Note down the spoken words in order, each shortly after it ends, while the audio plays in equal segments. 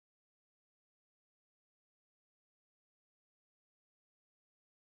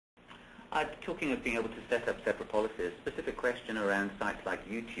Talking of being able to set up separate policies, specific question around sites like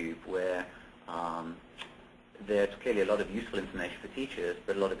YouTube where there's clearly a lot of useful information for teachers,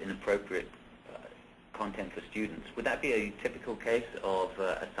 but a lot of inappropriate content for students. Would that be a typical case of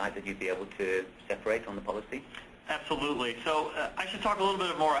a site that you'd be able to separate on the policy? Absolutely. So I should talk a little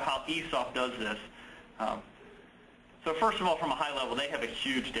bit more about how eSoft does this. So first of all, from a high level, they have a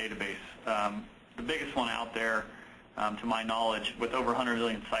huge database. The biggest one out there, to my knowledge, with over 100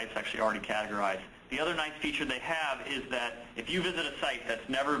 million sites actually already categorized. The other nice feature they have is that if you visit a site that's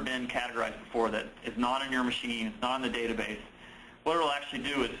never been categorized before, that is not on your machine, it's not in the database, what it will actually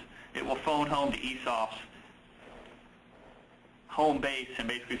do is it will phone home to eSoft's home base and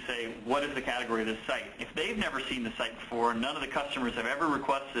basically say, what is the category of this site? If they've never seen the site before, none of the customers have ever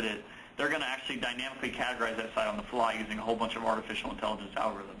requested it, they're going to actually dynamically categorize that site on the fly using a whole bunch of artificial intelligence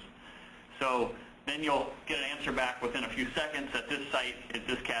algorithms. So then you'll get an answer back within a few seconds that this site is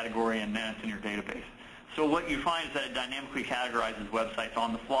this category, and then it's in your database. So what you find is that it dynamically categorizes websites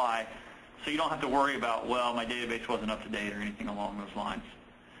on the fly, so you don't have to worry about, well, my database wasn't up to date or anything along those lines.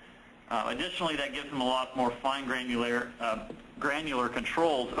 Additionally, that gives them a lot more fine granular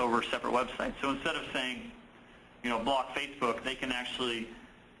controls over separate websites. So instead of saying, block Facebook, they can actually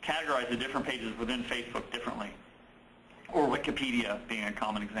categorize the different pages within Facebook differently, or Wikipedia being a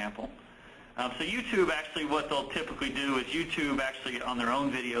common example. So YouTube, actually, what they'll typically do is YouTube actually on their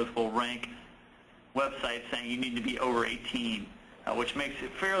own videos will rank websites saying you need to be over 18, which makes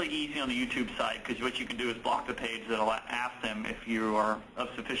it fairly easy on the YouTube side, because what you can do is block the page that will ask them if you are of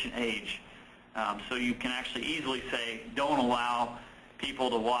sufficient age. So you can actually easily say, don't allow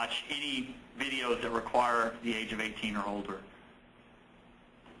people to watch any videos that require the age of 18 or older.